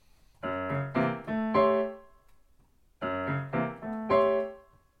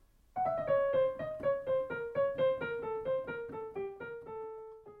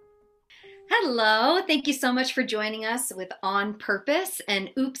Hello. Thank you so much for joining us with On Purpose and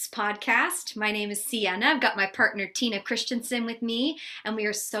Oops podcast. My name is Sienna. I've got my partner Tina Christensen with me, and we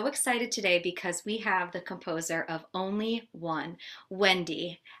are so excited today because we have the composer of Only One,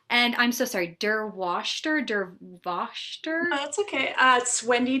 Wendy. And I'm so sorry, No, Der that's okay. It's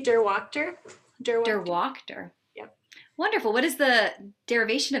Wendy Derwachter. Derwachter. Wachter. Yep. Wonderful. What is the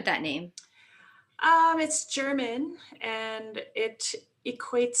derivation of that name? It's German and it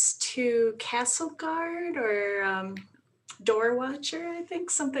equates to castle guard or door watcher, I think,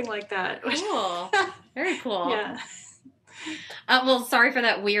 something like that. Cool. Very cool. Yeah. Well, sorry for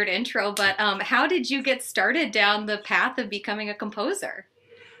that weird intro, but how did you get started down the path of becoming a composer?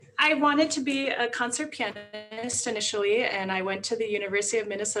 I wanted to be a concert pianist initially, and I went to the University of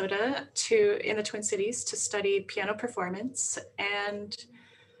Minnesota in the Twin Cities to study piano performance. And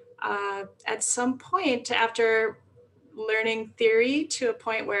at some point, after learning theory to a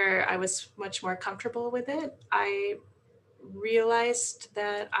point where I was much more comfortable with it, I realized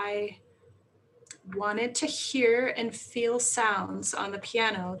that I wanted to hear and feel sounds on the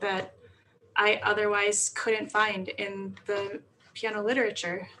piano that I otherwise couldn't find in the piano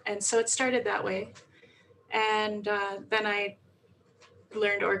literature. And so it started that way. And then I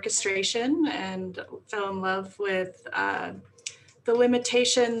learned orchestration and fell in love with the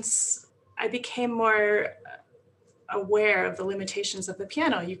limitations. I became more aware of the limitations of the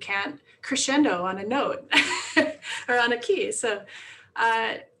piano. You can't crescendo on a note or on a key. So,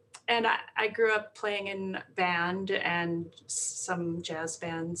 uh, and I grew up playing in band and some jazz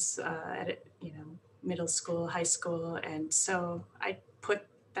bands at middle school, high school, and so I put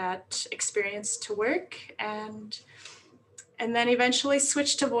that experience to work and then eventually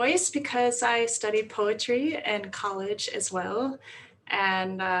switched to voice because I studied poetry in college as well,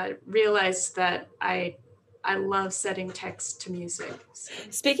 and realized that I love setting text to music. So.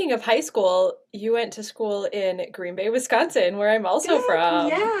 Speaking of high school, you went to school in Green Bay, Wisconsin, where I'm also from.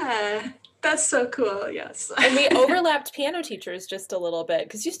 Yeah, that's so cool. Yes. And we overlapped piano teachers just a little bit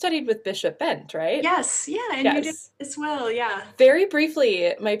because you studied with Bishop Bent, right? Yes, yeah, and you did Yes. as well. Yeah. Very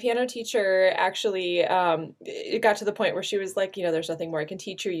briefly, my piano teacher actually, it got to the point where she was like, there's nothing more I can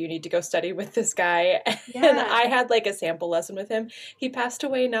teach you. You need to go study with this guy. And Yeah. I had like a sample lesson with him. He passed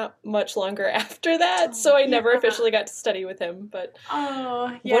away not much longer after that, so I never Yeah. officially got to study with him. But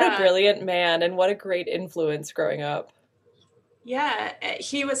Oh, yeah. what a brilliant man and what a great influence growing up. Yeah,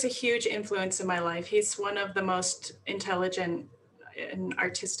 he was a huge influence in my life. He's one of the most intelligent and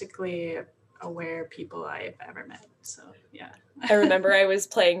artistically aware people I've ever met. So, yeah. I remember I was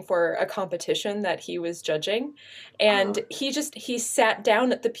playing for a competition that he was judging, and Oh. he sat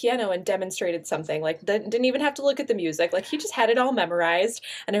down at the piano and demonstrated something. Like didn't even have to look at the music. Like he just had it all memorized.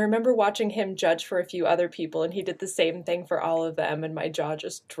 And I remember watching him judge for a few other people, and he did the same thing for all of them, and my jaw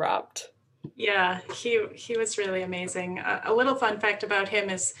just dropped. Yeah, he was really amazing. A little fun fact about him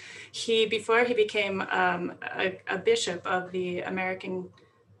is before he became a bishop of the American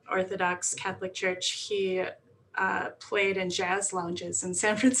Orthodox Catholic Church, he played in jazz lounges in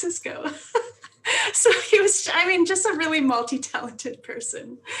San Francisco. So he was, I mean, just a really multi-talented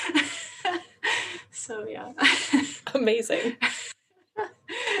person. So yeah. Amazing.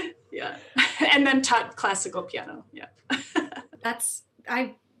 Yeah. And then taught classical piano. Yeah.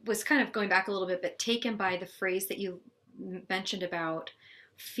 I was kind of going back a little bit, but taken by the phrase that you mentioned about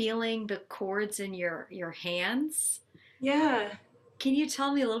feeling the chords in your hands. Yeah. Can you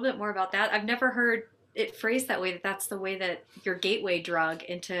tell me a little bit more about that? I've never heard it phrased that way, that that's the way that your gateway drug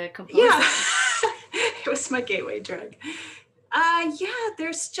into composing. Yeah. It was my gateway drug. Yeah,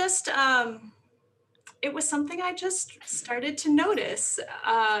 there's just it was something I just started to notice.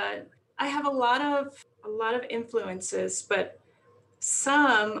 I have a lot of influences, but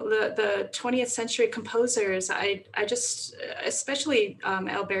the 20th century composers, I just, especially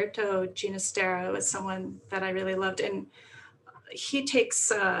Alberto Ginastera was someone that I really loved, and he takes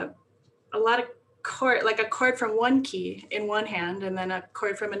a lot of chord, like a chord from one key in one hand and then a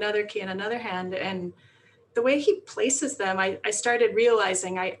chord from another key in another hand, and the way he places them, I started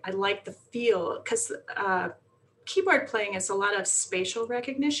realizing I like the feel, because keyboard playing is a lot of spatial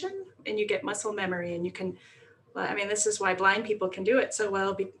recognition, and you get muscle memory, and you can, I mean, this is why blind people can do it so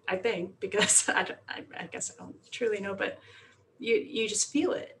well, I think, because I guess I don't truly know, but you just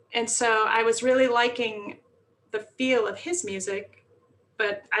feel it. And so I was really liking the feel of his music,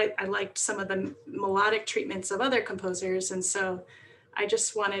 but I liked some of the melodic treatments of other composers. And so I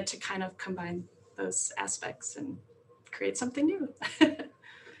just wanted to kind of combine those aspects and create something new.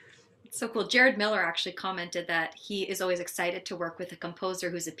 So cool. Jared Miller actually commented that he is always excited to work with a composer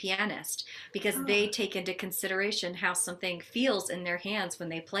who's a pianist because Oh, they take into consideration how something feels in their hands when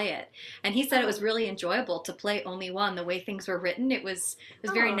they play it. And he said it oh, was really enjoyable to play only one. The way things were written, it was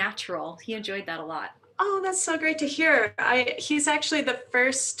very oh, natural. He enjoyed that a lot. oh, that's so great to hear. He's actually the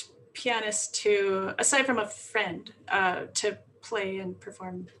first pianist to, aside from a friend, to play and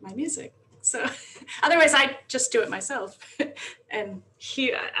perform my music. So otherwise I just do it myself. And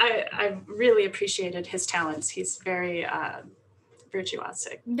I really appreciated his talents. He's very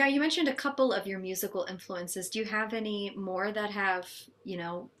virtuosic. Now, you mentioned a couple of your musical influences. Do you have any more that have,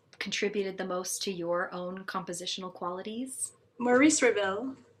 contributed the most to your own compositional qualities? Maurice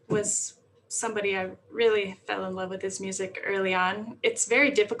Ravel was somebody I really fell in love with his music early on. It's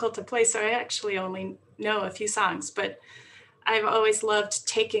very difficult to play, so I actually only know a few songs, but I've always loved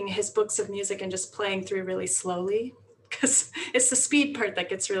taking his books of music and just playing through really slowly because it's the speed part that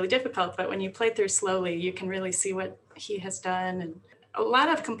gets really difficult. But when you play through slowly, you can really see what he has done. And a lot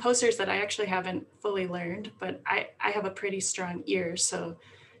of composers that I actually haven't fully learned, but I have a pretty strong ear. So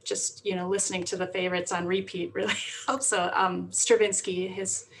just, listening to the favorites on repeat really helps. So Stravinsky,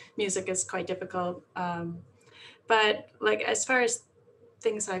 his music is quite difficult. But like as far as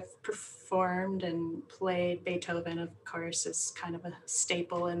things I've performed and played, Beethoven, of course, is kind of a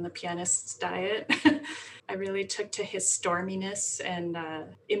staple in the pianist's diet. I really took to his storminess and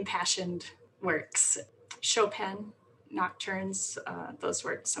impassioned works. Chopin, Nocturnes, those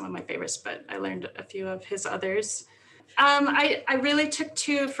were some of my favorites, but I learned a few of his others. I really took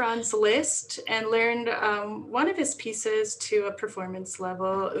to Franz Liszt and learned one of his pieces to a performance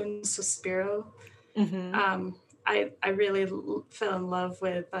level, Un Sospiro. Mm-hmm. I really fell in love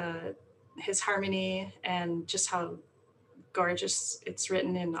with his harmony and just how gorgeous it's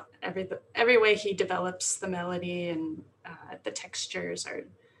written in every way he develops the melody, and the textures are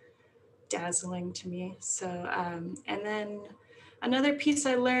dazzling to me. So, and then another piece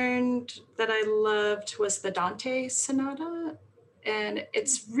I learned that I loved was the Dante Sonata, and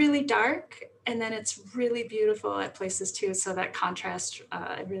it's really dark and then it's really beautiful at places too. So that contrast,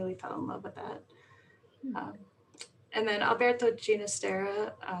 I really fell in love with that. Um, and then Alberto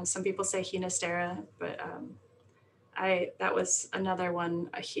Ginastera, some people say Ginastera, but that was another one.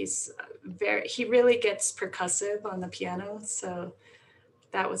 He really gets percussive on the piano, so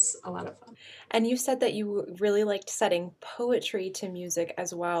that was a lot of fun. And you said that you really liked setting poetry to music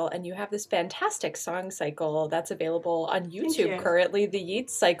as well, and you have this fantastic song cycle that's available on Thank YouTube you. currently, the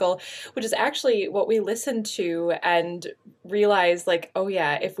Yeats cycle, which is actually what we listened to and realized, like, oh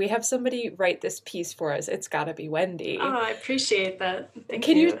yeah, if we have somebody write this piece for us, it's got to be Oh, Wendy. I appreciate that. Thank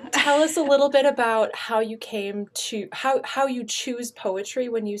Can you you. tell us a little bit about how you came to how you choose poetry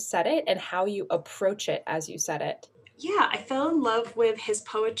when you set it and how you approach it as you set it? Yeah, I fell in love with his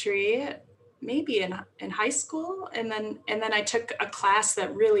poetry maybe in high school, and then I took a class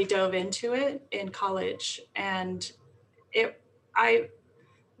that really dove into it in college, and it I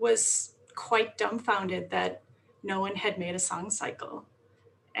was quite dumbfounded that no one had made a song cycle.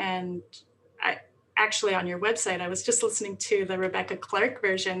 And I actually, on your website, I was just listening to the Rebecca Clark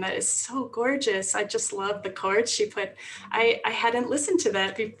version that is so gorgeous. I just love the chords she put. I hadn't listened to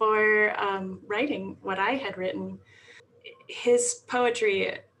that before writing what I had written. His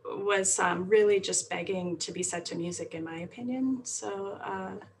poetry was really just begging to be set to music, in my opinion. So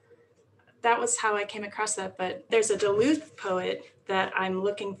that was how I came across that. But there's a Duluth poet that I'm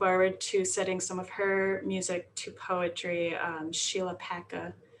looking forward to setting some of her music to poetry, Sheila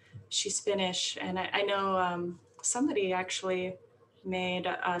Paka. She's Finnish, and I know somebody actually made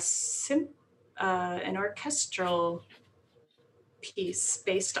an orchestral piece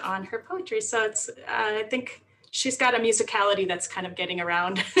based on her poetry. So it's I think she's got a musicality that's kind of getting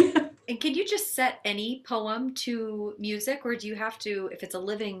around. And can you just set any poem to music, or do you have to, if it's a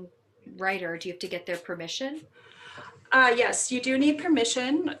living writer, do you have to get their permission? Yes, you do need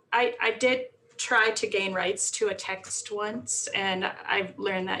permission. I did try to gain rights to a text once, and I've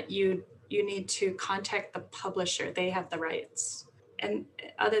learned that you need to contact the publisher. They have the rights. And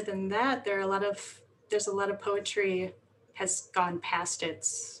other than that, there's a lot of poetry has gone past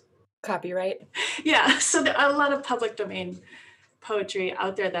its Copyright. yeah. So there are a lot of public domain poetry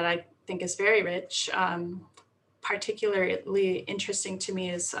out there that I think is very rich. Particularly interesting to me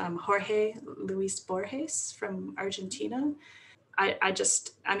is Jorge Luis Borges from Argentina.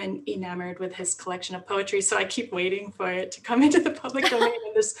 I'm enamored with his collection of poetry, so I keep waiting for it to come into the public domain.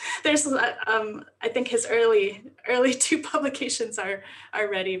 And there's I think his early two publications are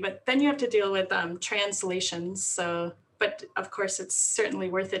ready, but then you have to deal with translations. So, but of course, it's certainly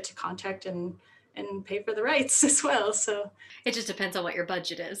worth it to contact and and pay for the rights as well. So It just depends on what your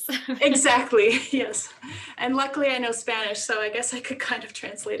budget is. exactly, yes. And luckily I know Spanish, so I guess I could kind of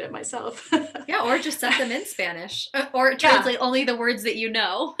translate it myself. Yeah, or just set them in Spanish, or Yeah, translate only the words that you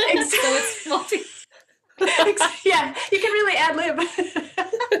know. So it's exactly. multi. Yeah, you can really ad lib.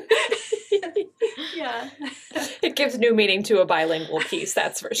 Yeah. It gives new meaning to a bilingual piece,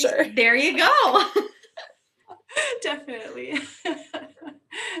 that's for sure. There you go. Definitely.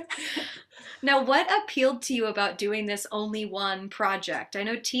 Now, what appealed to you about doing this only one project? I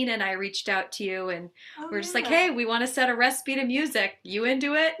know Tina and I reached out to you and Oh we're just like, yeah. hey, we want to set a recipe to music. You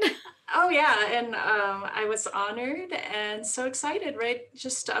into it? Oh yeah, and I was honored and so excited, right?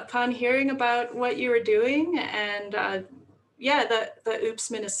 Just upon hearing about what you were doing, and yeah, the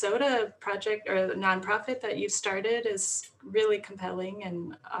Oops Minnesota project or the nonprofit that you started is really compelling,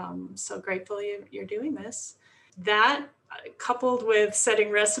 and so grateful you're doing this. That coupled with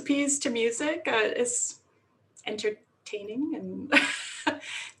setting recipes to music is entertaining and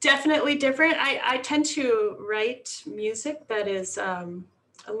definitely different. I tend to write music that is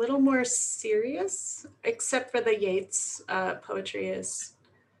a little more serious, except for the Yeats poetry is,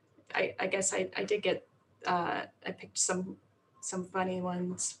 I guess I did get, I picked some funny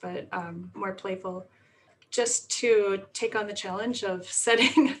ones, but more playful. Just to take on the challenge of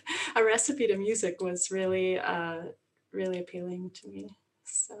setting a recipe to music was really, really appealing to me.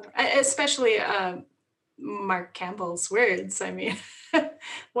 So, especially Mark Campbell's words. I mean,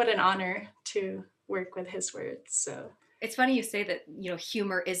 what an honor to work with his words. So, It's funny you say that,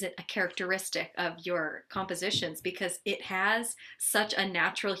 humor isn't a characteristic of your compositions because it has such a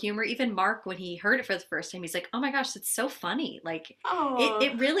natural humor. Even Mark, when he heard it for the first time, he's like, oh my gosh, it's so funny. Like oh,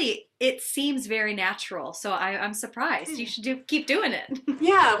 it really, it seems very natural. So I'm surprised. You should keep doing it.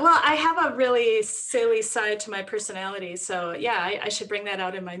 yeah. Well, I have a really silly side to my personality. So, yeah, I should bring that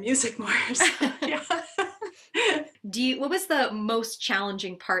out in my music more. So, yeah. What was the most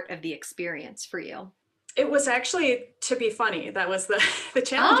challenging part of the experience for you? It was actually to be funny. That was the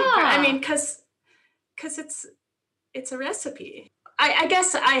challenging part. I mean, Ah, because it's a recipe. I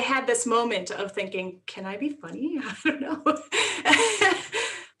guess I had this moment of thinking, can I be funny? I don't know.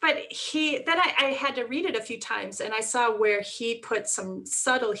 But I had to read it a few times, and I saw where he put some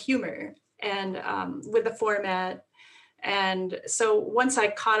subtle humor and with the format. And so once I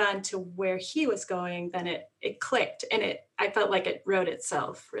caught on to where he was going, then it clicked, and I felt like it wrote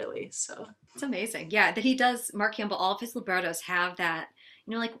itself really. So it's amazing. Yeah, that he does, Mark Campbell, all of his librettos have that,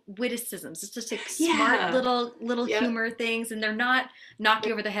 like witticisms. It's just like smart yeah, little yeah, humor things, and they're not knock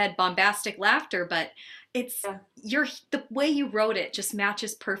you over the head bombastic laughter, but it's yeah. the way you wrote it just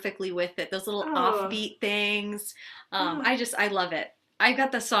matches perfectly with it. Those little Oh, offbeat things. oh. I love it. I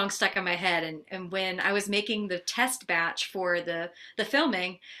got the song stuck in my head, and when I was making the test batch for the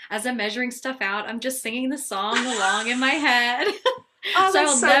filming, as I'm measuring stuff out, I'm just singing the song along in my head. Oh, So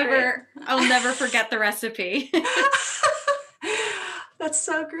that's so great. I'll never forget the recipe. That's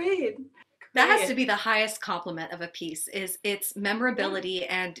so great. That has to Great. be the highest compliment of a piece is its Yeah, memorability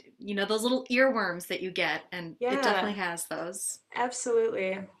and those little earworms that you get, and it yeah, definitely has those.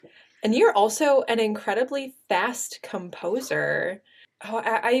 absolutely. And you're also an incredibly fast composer. Oh,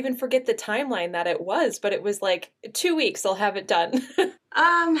 I even forget the timeline that it was, but it was like 2 weeks, I'll have it done. Yeah,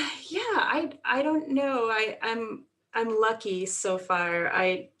 I don't know. I'm lucky so far.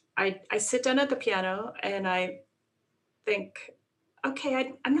 I sit down at the piano and I think,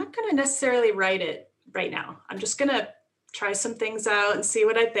 okay, I'm not going to necessarily write it right now. I'm just going to try some things out and see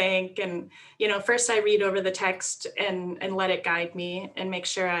what I think. And, first I read over the text and let it guide me and make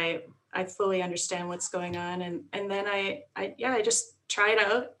sure I fully understand what's going on. And then I just try it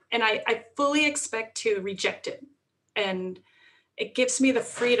out, and I fully expect to reject it. And it gives me the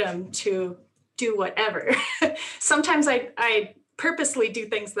freedom to do whatever. Sometimes I purposely do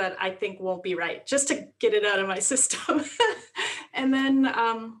things that I think won't be right just to get it out of my system. And then,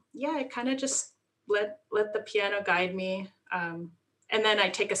 yeah, I kind of just let the piano guide me. And then I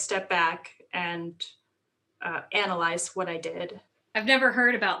take a step back and analyze what I did. I've never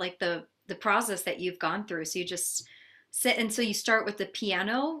heard about like the process that you've gone through. So you just sit, and so you start with the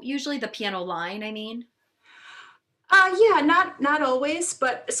piano, usually the piano line, I mean. Yeah, not always,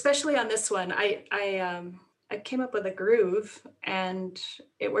 but especially on this one, I came up with a groove and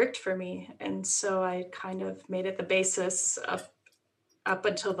it worked for me, and so I kind of made it the basis up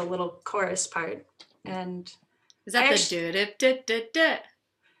until the little chorus part, and Is I that the actually do dip dip dip dip?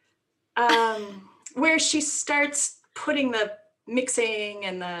 where she starts putting the mixing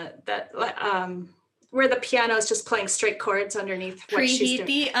and the that where the piano is just playing straight chords underneath what she's Preheat doing.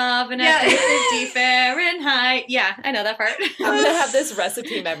 the oven at 350 Fahrenheit. Yeah, I know that part. I'm gonna have this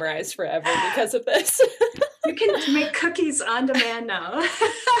recipe memorized forever because of this. You can make cookies on demand now.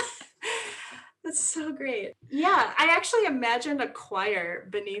 That's so great. Yeah, I actually imagined a choir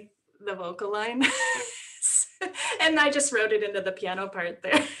beneath the vocal line. And I just wrote it into the piano part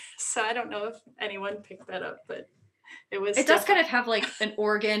there. So I don't know if anyone picked that up, but It does kind of have like an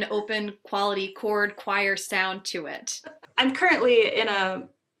organ, open quality chord choir sound to it. I'm currently in a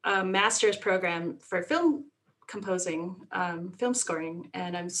master's program for film composing, film scoring,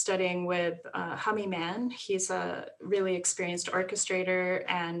 and I'm studying with Hami Man. He's a really experienced orchestrator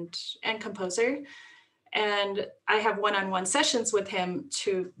and composer. And I have one-on-one sessions with him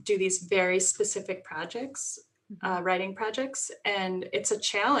to do these very specific projects, writing projects. And it's a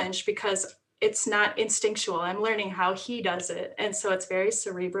challenge because it's not instinctual. I'm learning how he does it. And so it's very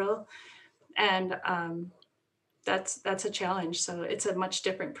cerebral. And that's a challenge. So it's a much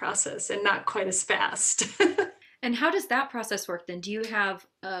different process and not quite as fast. And how does that process work then? Do you have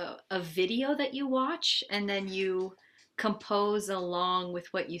a video that you watch and then you compose along with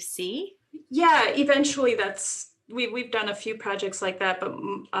what you see? Yeah, eventually we've done a few projects like that,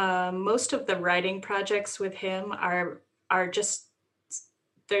 but most of the writing projects with him are just,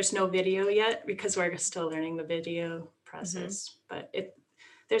 there's no video yet because we're still learning the video process. But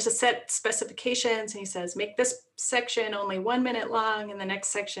there's a set specifications, and he says, make this section only 1 minute long and the next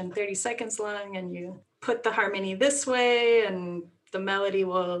section 30 seconds long, and you put the harmony this way and the melody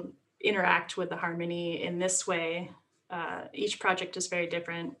will interact with the harmony in this way. Each project is very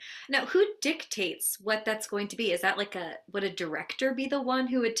different. Now, who dictates what that's going to be? Is that like would a director be the one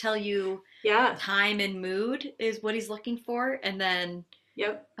who would tell you time and mood is what he's looking for? And then,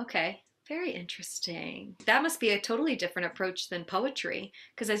 okay, very interesting. That must be a totally different approach than poetry.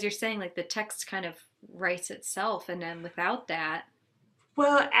 Because as you're saying, like the text kind of writes itself. And then without that.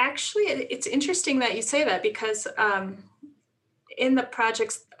 Well, actually, it's interesting that you say that because in the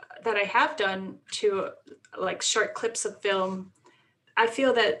projects that I have done to like short clips of film, I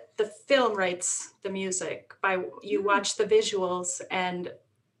feel that the film writes the music by you watch the visuals and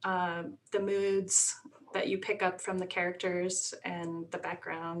the moods that you pick up from the characters and the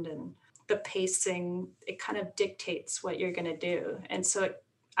background and the pacing. It kind of dictates what you're going to do. And so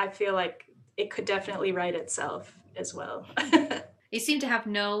I feel like it could definitely write itself as well. You seem to have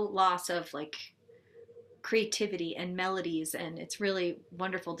no loss of like creativity and melodies, and it's really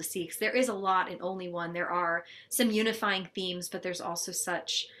wonderful to see because there is a lot in Only One. There are some unifying themes, but there's also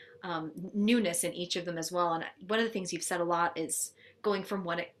such newness in each of them as well. And one of the things you've said a lot is going from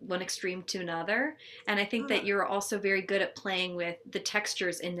one extreme to another, and I think that you're also very good at playing with the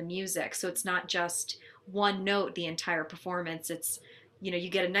textures in the music, so it's not just one note the entire performance. It's, you know, you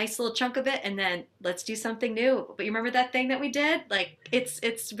get a nice little chunk of it and then let's do something new. But you remember that thing that we did? Like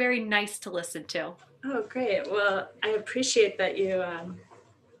it's very nice to listen to. Oh, great. Well, I appreciate that you,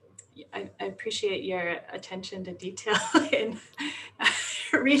 I appreciate your attention to detail in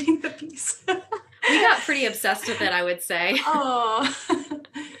reading the piece. We got pretty obsessed with it, I would say. Oh.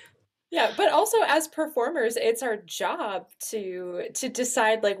 Yeah, but also as performers, it's our job to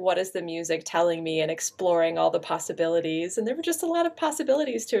decide like what is the music telling me and exploring all the possibilities. And there were just a lot of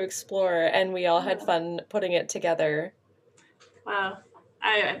possibilities to explore, and we all had fun putting it together. Wow.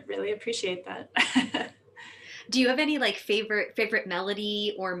 I really appreciate that. Do you have any like favorite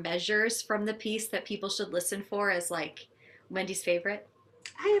melody or measures from the piece that people should listen for as like Wendy's favorite?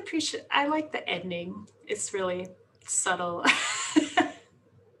 I like the ending. It's really subtle.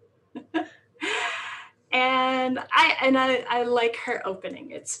 And I like her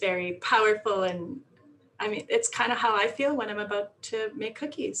opening. It's very powerful, and I mean, it's kind of how I feel when I'm about to make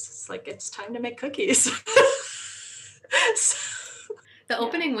cookies. It's like, it's time to make cookies. The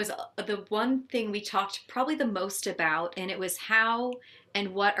opening was the one thing we talked probably the most about, and it was how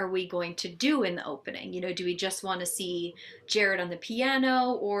and what are we going to do in the opening? You know, do we just want to see Jared on the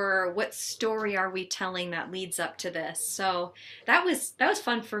piano, or what story are we telling that leads up to this? So that was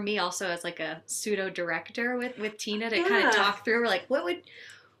fun for me also as like a pseudo director with Tina to kind of talk through. We're like, what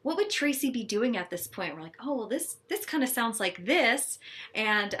would Tracy be doing at this point? We're like, oh, well, this kind of sounds like this.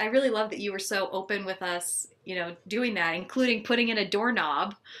 And I really love that you were so open with us, you know, doing that, including putting in a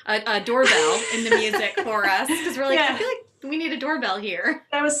doorbell in the music for us. Because we're like, I feel like we need a doorbell here.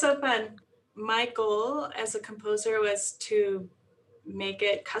 That was so fun. My goal as a composer was to make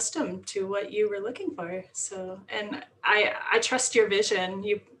it custom to what you were looking for. So, and I trust your vision.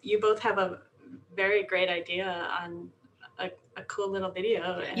 You both have a very great idea on a a cool little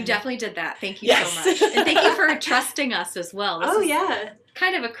video. You And definitely did that. Thank you Yes. so much. And thank you for trusting us as well. This is yeah.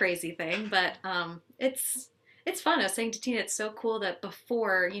 kind of a crazy thing, but it's fun. I was saying to Tina, it's so cool that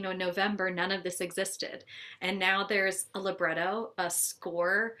before, November, none of this existed. And now there's a libretto, a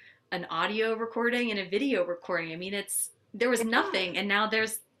score, an audio recording, and a video recording. I mean, there was nothing, and now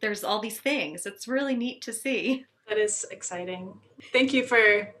there's all these things. It's really neat to see. That is exciting. Thank you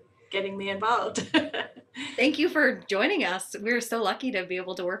for getting me involved. Thank you for joining us. We're so lucky to be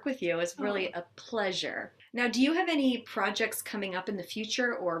able to work with you. It's really a pleasure. Now, do you have any projects coming up in the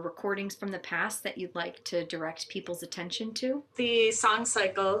future or recordings from the past that you'd like to direct people's attention to? The song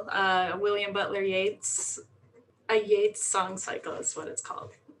cycle, William Butler Yeats, a Yeats song cycle is what it's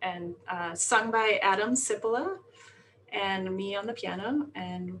called. And sung by Adam Cipolla and me on the piano.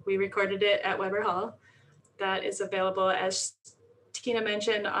 And we recorded it at Weber Hall. That is available, as Tina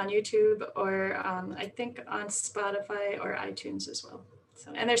mentioned, on YouTube or I think on Spotify or iTunes as well.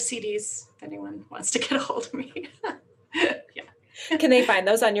 So, and there's CDs if anyone wants to get a hold of me. Yeah. Can they find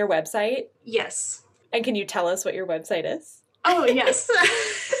those on your website? Yes. And can you tell us what your website is? Oh, yes.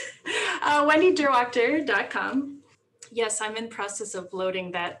 WendyDerwachter.com. Yes, I'm in process of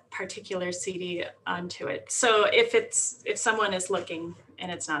loading that particular CD onto it. So if someone is looking and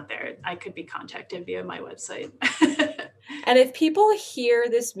it's not there, I could be contacted via my website. And if people hear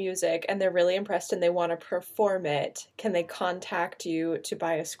this music and they're really impressed and they want to perform it, can they contact you to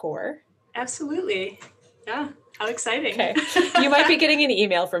buy a score? Absolutely. Yeah. How exciting. Okay. You might be getting an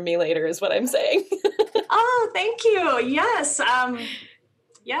email from me later is what I'm saying. Oh, thank you. Yes.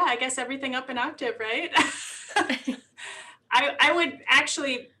 Yeah, I guess everything up an octave, right? I would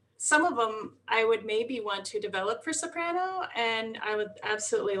actually, some of them I would maybe want to develop for soprano, and I would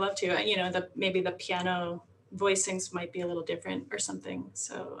absolutely love to. Maybe the piano voicings might be a little different or something.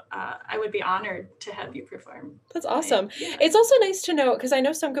 So I would be honored to have you perform. That's awesome. Yeah. It's also nice to know, because I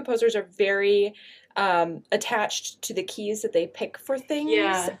know some composers are very attached to the keys that they pick for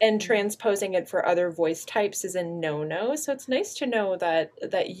things, and transposing it for other voice types is a no-no. So it's nice to know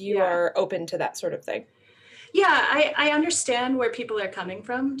that you are open to that sort of thing. Yeah, I understand where people are coming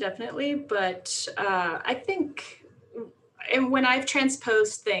from, definitely. But I think, and when I've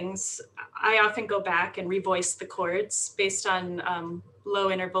transposed things, I often go back and revoice the chords based on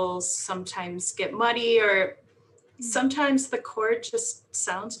low intervals, sometimes get muddy, or sometimes the chord just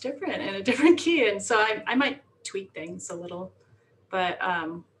sounds different in a different key. And so I might tweak things a little, but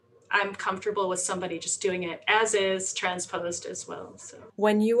I'm comfortable with somebody just doing it as is, transposed as well. So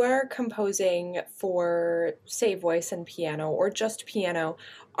when you are composing for, say, voice and piano or just piano,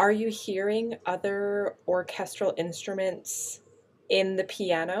 are you hearing other orchestral instruments in the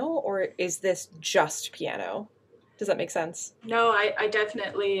piano, or is this just piano? Does that make sense? No, I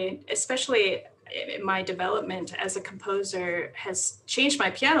definitely, especially in my development as a composer, has changed my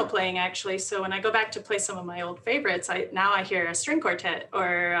piano playing, actually. So when I go back to play some of my old favorites, I hear a string quartet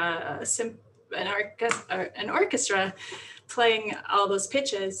or an orchestra playing all those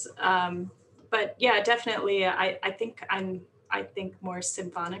pitches. But yeah, definitely, I think more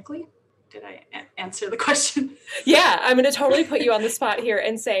symphonically. Did I answer the question? Yeah, I'm going to totally put you on the spot here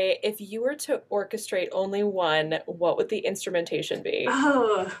and say, if you were to orchestrate only one, what would the instrumentation be?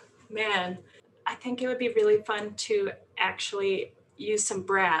 Oh, man. I think it would be really fun to actually use some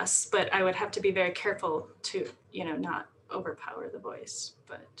brass, but I would have to be very careful to, not overpower the voice.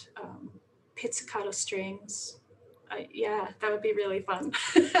 But pizzicato strings, that would be really fun.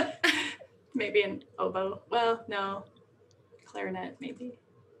 Maybe an oboe. Well, no, clarinet maybe.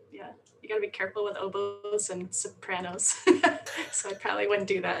 Yeah, you got to be careful with oboes and sopranos. So I probably wouldn't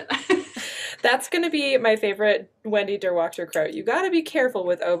do that. That's going to be my favorite Wendy Derwachter quote. You got to be careful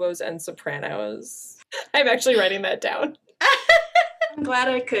with oboes and sopranos. I'm actually writing that down. I'm glad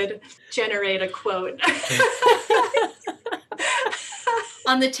I could generate a quote.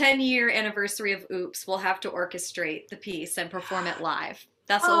 On the 10-year anniversary of Oops, we'll have to orchestrate the piece and perform it live.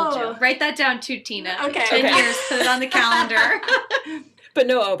 That's the old joke. Write that down too, Tina. Okay. 10 years, put it on the calendar. But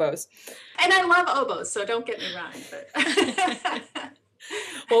no oboes. And I love oboes, so don't get me wrong. But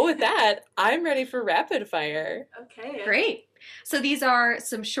well, with that, I'm ready for rapid fire. Okay. Great. So these are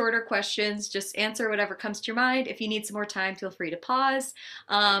some shorter questions. Just answer whatever comes to your mind. If you need some more time, feel free to pause.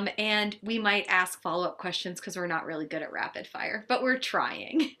 And we might ask follow-up questions because we're not really good at rapid fire, but we're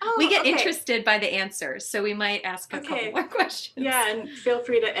trying. Oh, we get interested by the answers, so we might ask a couple more questions. Yeah, and feel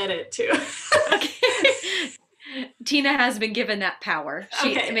free to edit too. Okay. Tina has been given that power.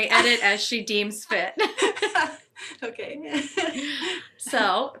 She may edit as she deems fit. Okay.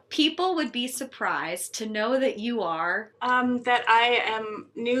 So people would be surprised to know that you are... that I am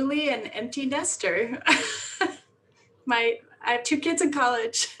newly an empty nester. My I have 2 kids in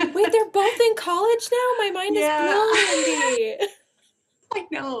college. Wait, they're both in college now? My mind is Yeah. blown, Andy. I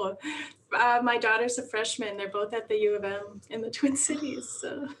know. My daughter's a freshman. They're both at the U of M in the Twin Cities.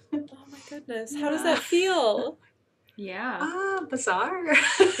 So. Oh my goodness. How does that feel? Yeah. Bizarre.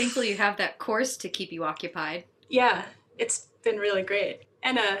 Thankfully, you have that course to keep you occupied. Yeah, it's been really great.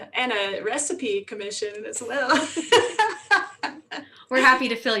 And a recipe commission as well. We're happy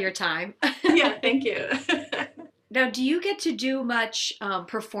to fill your time. Yeah, thank you. Now, do you get to do much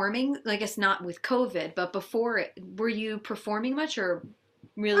performing? I guess not with COVID, but before, were you performing much or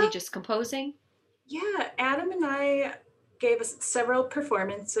really just composing? Yeah, Adam and I gave us several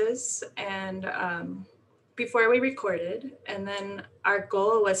performances and before we recorded, and then our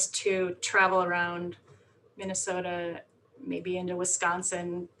goal was to travel around Minnesota, maybe into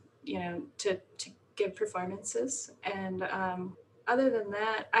Wisconsin, to give performances. And other than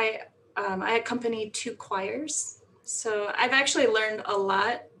that, I accompanied 2 choirs. So I've actually learned a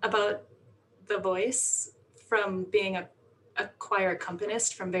lot about the voice from being a choir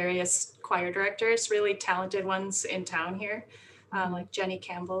accompanist from various choir directors, really talented ones in town here, like Jenny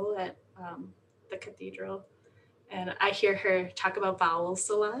Campbell at the Cathedral. And I hear her talk about vowels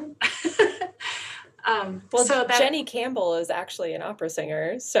a lot. Jenny Campbell is actually an opera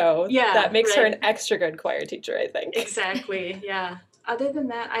singer, so yeah, that makes her an extra good choir teacher, I think. Exactly, yeah. Other than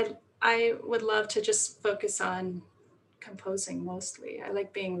that, I would love to just focus on composing mostly. I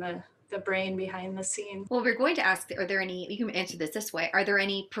like being the brain behind the scene. Well, we're going to ask, are there any, you can answer this way, are there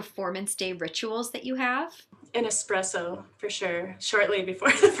any performance day rituals that you have? An espresso, for sure, shortly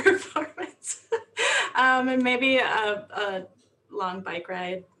before the performance. And maybe a long bike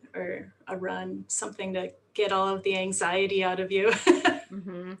ride or a run, something to get all of the anxiety out of you.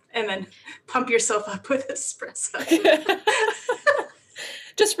 Mm-hmm. And then pump yourself up with espresso.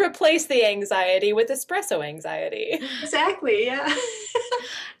 Just replace the anxiety with espresso anxiety. Exactly, yeah.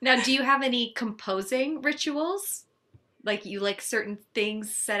 Now, do you have any composing rituals? Like you like certain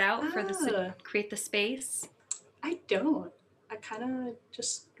things set out for to create the space? I don't. I kind of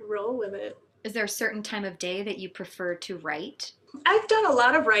just roll with it. Is there a certain time of day that you prefer to write? I've done a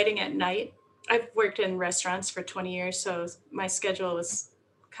lot of writing at night. I've worked in restaurants for 20 years, so my schedule was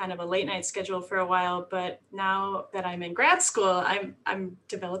kind of a late night schedule for a while. But now that I'm in grad school, I'm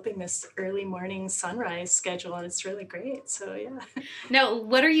developing this early morning sunrise schedule, and it's really great. So yeah. Now,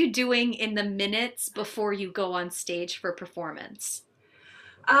 what are you doing in the minutes before you go on stage for performance?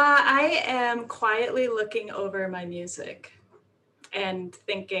 I am quietly looking over my music and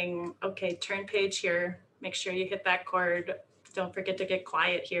thinking, okay, turn page here. Make sure you hit that chord. Don't forget to get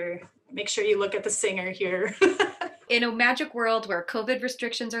quiet here. Make sure you look at the singer here. In a magic world where COVID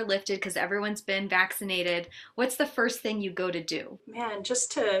restrictions are lifted because everyone's been vaccinated, what's the first thing you go to do? Man,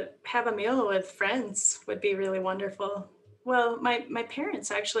 just to have a meal with friends would be really wonderful. Well, my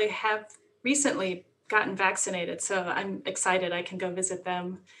parents actually have recently gotten vaccinated, so I'm excited I can go visit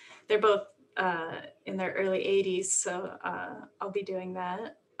them. They're both in their early 80s, so I'll be doing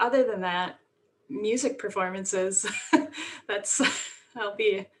that. Other than that, music performances, I'll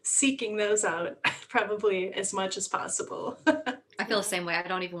be seeking those out probably as much as possible. I feel the same way. I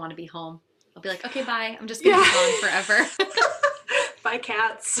don't even want to be home. I'll be like, okay, bye. I'm just going to be gone forever. Bye,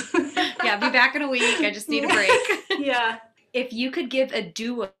 cats. Yeah, be back in a week. I just need a break. Yeah. If you could give a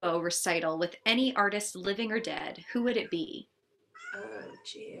duo recital with any artist, living or dead, who would it be? Oh,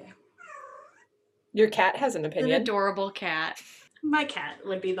 gee. Your cat has an opinion. An adorable cat. My cat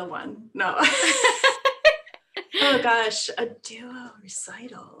would be the one. No. Oh gosh, a duo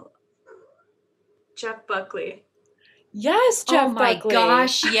recital. Jeff Buckley. Yes, Jeff Buckley. Oh my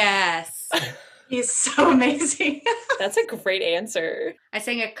gosh, yes. He's so amazing. That's a great answer. I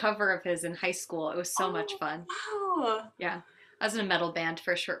sang a cover of his in high school. It was so much fun. Wow. Yeah. I was in a metal band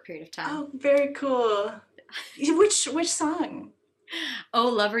for a short period of time. Oh, very cool. Which song? Oh,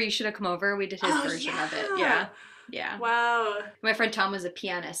 Lover, You Should Have Come Over. We did his version of it. Yeah. Yeah. Wow. My friend Tom was a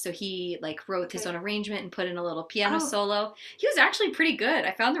pianist, so he wrote his own arrangement and put in a little piano solo. He was actually pretty good.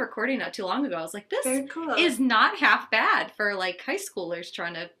 I found the recording not too long ago. I was like, this is not half bad for high schoolers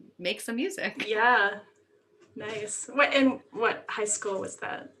trying to make some music. Yeah. Nice. What high school was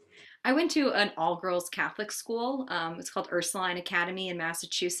that? I went to an all-girls Catholic school. It's called Ursuline Academy in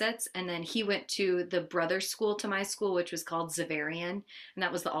Massachusetts. And then he went to the brother school to my school, which was called Xaverian. And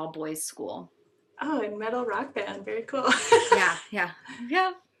that was the all-boys school. Oh, and metal rock band. Very cool. Yeah.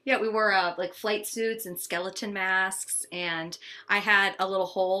 We wore flight suits and skeleton masks, and I had a little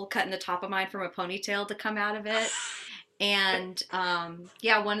hole cut in the top of mine from a ponytail to come out of it. And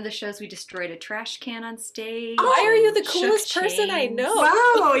one of the shows we destroyed a trash can on stage. Why are you the coolest person I know?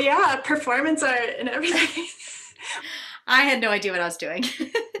 Wow, yeah, performance art and everything. I had no idea what I was doing.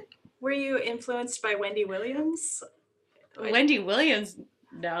 Were you influenced by Wendy Williams? Wendy Williams,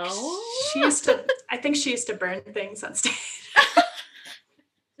 no. I think she used to burn things on stage.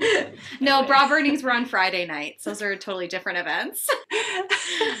 No, bra burnings were on Friday nights. Those are totally different events.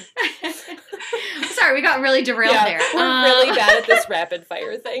 Sorry, we got really derailed there. We're really bad at this rapid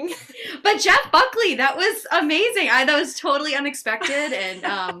fire thing. But Jeff Buckley, that was amazing. That was totally unexpected.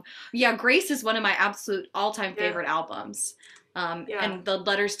 And yeah, Grace is one of my absolute all-time favorite albums. And the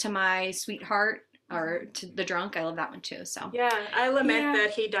Letters to My Sweetheart or to the Drunk, I love that one too. So yeah, I lament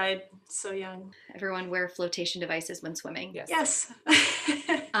that he died so young. Everyone wear flotation devices when swimming. Yes.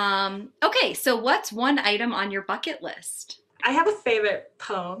 Okay, so what's one item on your bucket list? I have a favorite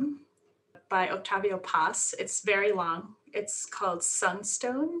poem by Octavio Paz. It's very long. It's called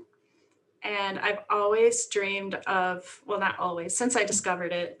Sunstone. And I've always dreamed of, well, not always, since I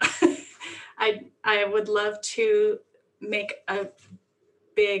discovered it, I would love to make a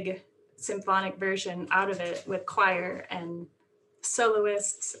big symphonic version out of it with choir and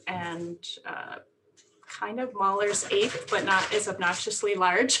soloists and kind of Mahler's Eighth, but not as obnoxiously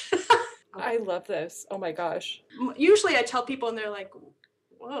large. I love this. Oh my gosh. Usually I tell people and they're like,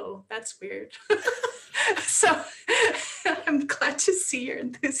 whoa, that's weird. So I'm glad to see you're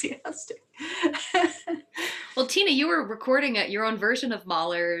enthusiastic. Well, Tina, you were recording your own version of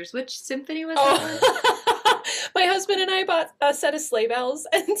Mahler's. Which symphony was that? My husband and I bought a set of sleigh bells,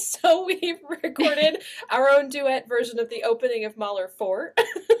 and so we recorded our own duet version of the opening of Mahler 4.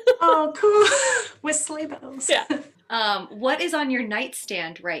 Oh, cool. With sleigh bells. Yeah. What is on your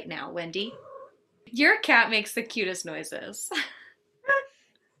nightstand right now, Wendy? Your cat makes the cutest noises.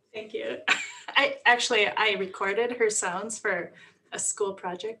 Thank you. I recorded her sounds for a school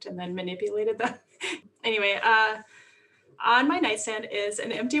project and then manipulated them. Anyway, on my nightstand is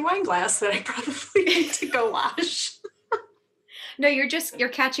an empty wine glass that I probably need to go wash. No, you're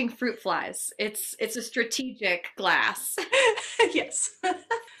catching fruit flies. It's a strategic glass. Yes.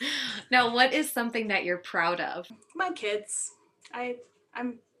 Now, what is something that you're proud of? My kids.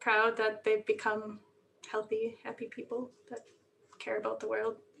 I'm proud that they've become healthy, happy people that care about the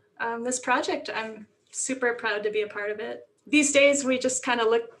world. This project, I'm super proud to be a part of it. These days, we just kind of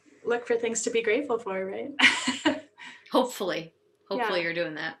look for things to be grateful for, right? Hopefully you're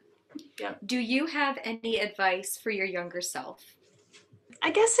doing that. Yeah. Do you have any advice for your younger self? I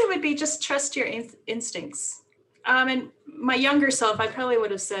guess it would be just trust your instincts. And my younger self, I probably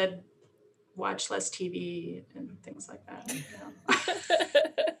would have said, watch less TV and things like that. You know?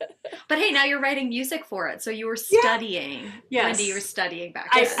 But hey, now you're writing music for it. So you were studying. Yes. Wendy, you were studying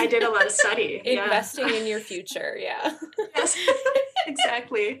back then. then. I did a lot of study. Investing in your future, yeah. Yes,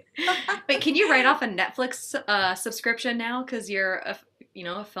 exactly. Wait, can you write off a Netflix subscription now because you're a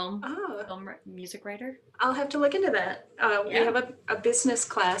film music writer? I'll have to look into that. We have a business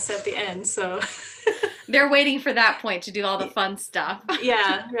class at the end, so they're waiting for that point to do all the fun stuff.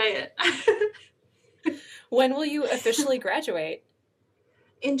 Yeah, right. When will you officially graduate?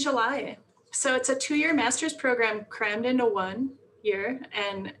 In July. So it's a 2-year master's program crammed into 1 year,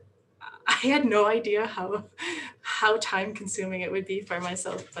 and I had no idea how time consuming it would be for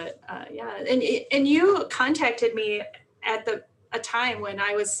myself. But and you contacted me at a time when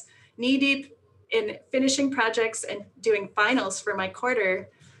I was knee deep in finishing projects and doing finals for my quarter,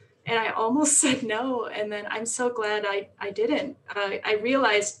 and I almost said no. And then I'm so glad I didn't. I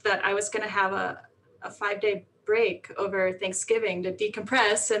realized that I was going to have a 5-day break over Thanksgiving to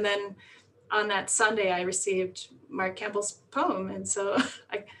decompress, and then on that Sunday I received Mark Campbell's poem, and so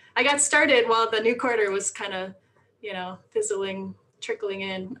I got started while the new quarter was kind of fizzling, trickling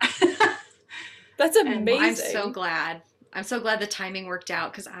in. That's amazing. I'm so glad the timing worked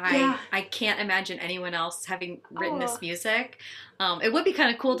out, because I can't imagine anyone else having written this music. It would be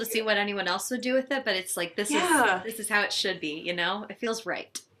kind of cool to see what anyone else would do with it, but it's like this is how it should be, it feels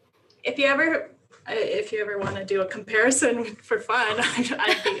right. If you ever want to do a comparison for fun,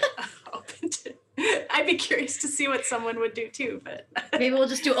 I'd be open to. I'd be curious to see what someone would do too. But maybe we'll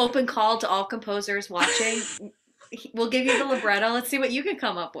just do open call to all composers watching. We'll give you the libretto. Let's see what you can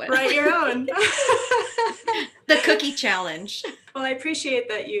come up with. Write your own. The cookie challenge. Well, I appreciate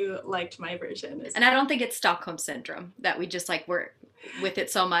that you liked my version. And I don't think it's Stockholm Syndrome that we just were with it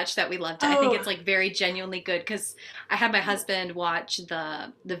so much that we loved it. I think it's very genuinely good, because I had my husband watch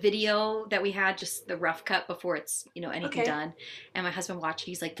the video that we had, just the rough cut before it's anything done, and my husband watched.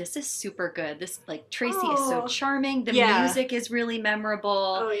 He's like, this is super good. This Tracy is so charming. The music is really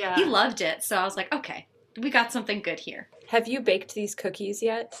memorable. Oh yeah, he loved it. So I was like, okay, we got something good here. Have you baked these cookies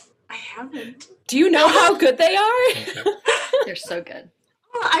yet? I haven't. Do you know how good they are? They're so good.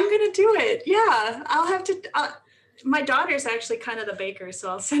 Oh, I'm gonna do it. Yeah, I'll have to. My daughter's actually kind of the baker, so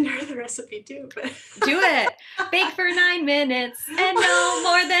I'll send her the recipe too. But Do it. Bake for 9 minutes and no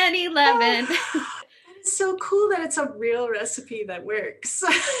more than 11. It's so cool that it's a real recipe that works.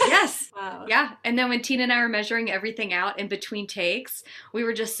 Yes. Wow. Yeah. And then when Tina and I were measuring everything out in between takes, we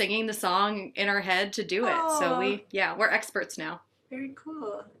were just singing the song in our head to do it. So we're experts now. Very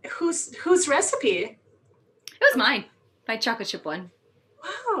cool. Whose recipe? It was mine. My chocolate chip one.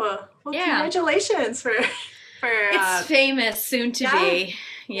 Wow. Well, Yeah. Congratulations for It's famous, soon to be.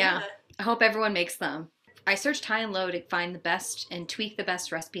 Yeah. I hope everyone makes them. I searched high and low to find the best and tweak the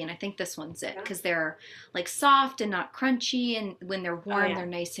best recipe, and I think this one's it because they're like soft and not crunchy, and when they're warm, they're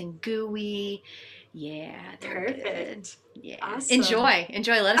nice and gooey. Yeah, they're perfect. Good. Yeah, Awesome.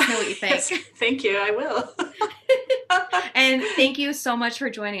 Enjoy. Let us know what you think. Thank you. I will. And thank you so much for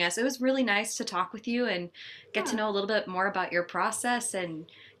joining us. It was really nice to talk with you and get to know a little bit more about your process and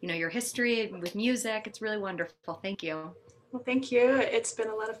your history with music. It's really wonderful. Thank you. Well, thank you. It's been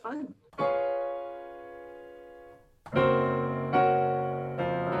a lot of fun.